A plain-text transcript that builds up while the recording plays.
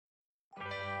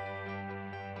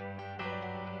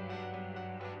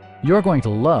You're going to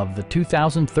love the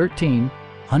 2013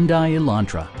 Hyundai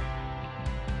Elantra.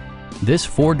 This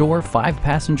four-door,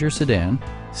 five-passenger sedan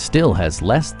still has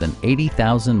less than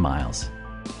 80,000 miles.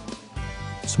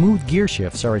 Smooth gear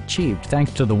shifts are achieved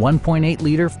thanks to the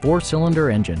 1.8-liter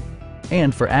four-cylinder engine.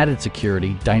 And for added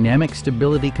security, dynamic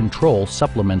stability control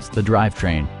supplements the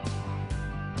drivetrain.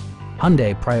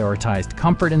 Hyundai prioritized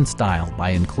comfort and style by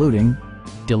including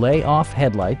delay-off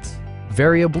headlights,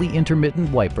 variably intermittent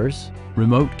wipers,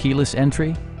 remote keyless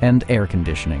entry, and air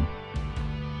conditioning.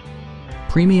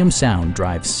 Premium sound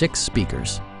drives 6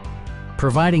 speakers,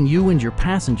 providing you and your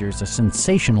passengers a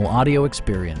sensational audio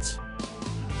experience.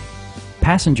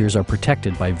 Passengers are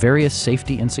protected by various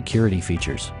safety and security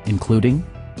features, including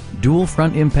dual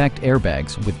front impact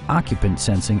airbags with occupant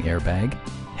sensing airbag,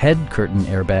 head curtain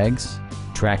airbags,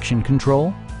 traction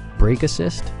control, brake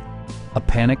assist, a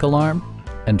panic alarm,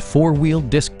 and 4-wheel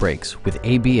disc brakes with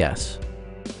ABS.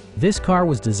 This car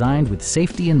was designed with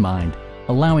safety in mind,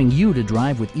 allowing you to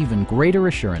drive with even greater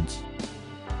assurance.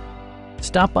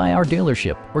 Stop by our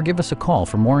dealership or give us a call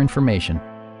for more information.